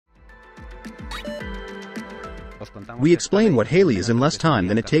We explain what Halley is in less time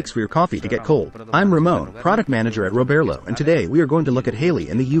than it takes for your coffee to get cold. I'm Ramon, product manager at Roberlo, and today we are going to look at Halley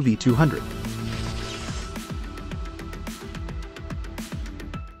and the UV200.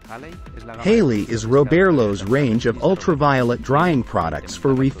 Halley is Roberlo's range of ultraviolet drying products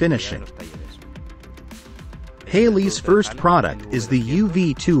for refinishing. Halley's first product is the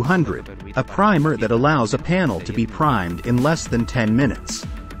UV200, a primer that allows a panel to be primed in less than 10 minutes.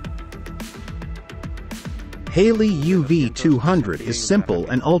 Halley UV200 is simple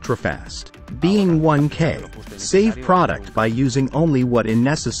and ultra-fast, being 1K, safe product by using only what is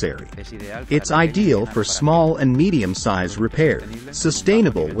necessary. It's ideal for small and medium-sized repair,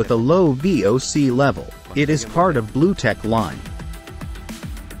 sustainable with a low VOC level. It is part of BlueTech line.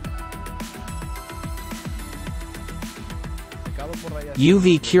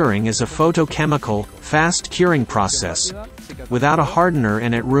 UV curing is a photochemical, fast curing process, without a hardener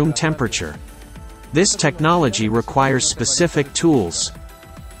and at room temperature. This technology requires specific tools.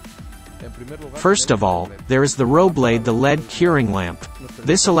 First of all, there is the Roblade, the LED curing lamp.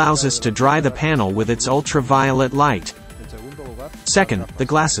 This allows us to dry the panel with its ultraviolet light. Second, the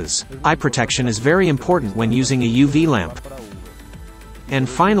glasses. Eye protection is very important when using a UV lamp. And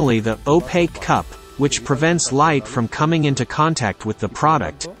finally, the opaque cup, which prevents light from coming into contact with the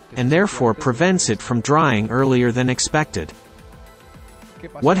product, and therefore prevents it from drying earlier than expected.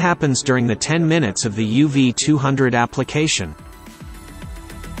 What happens during the 10 minutes of the UV200 application?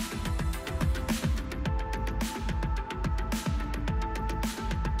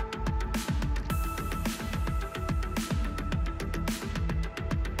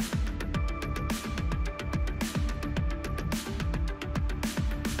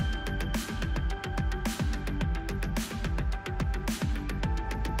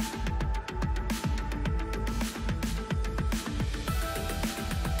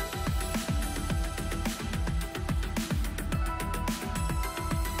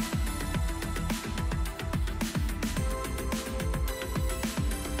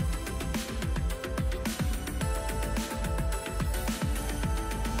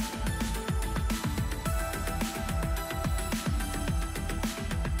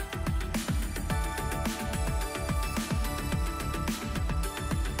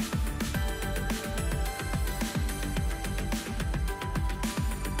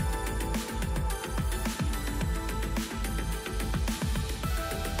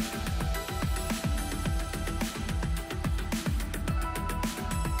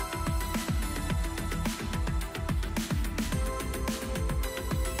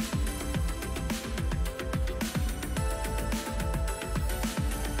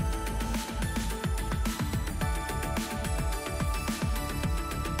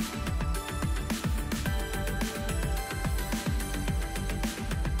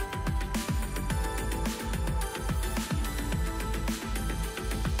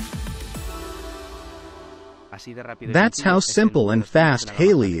 That's how simple and fast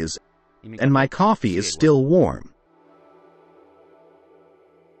Halley is, and my coffee is still warm.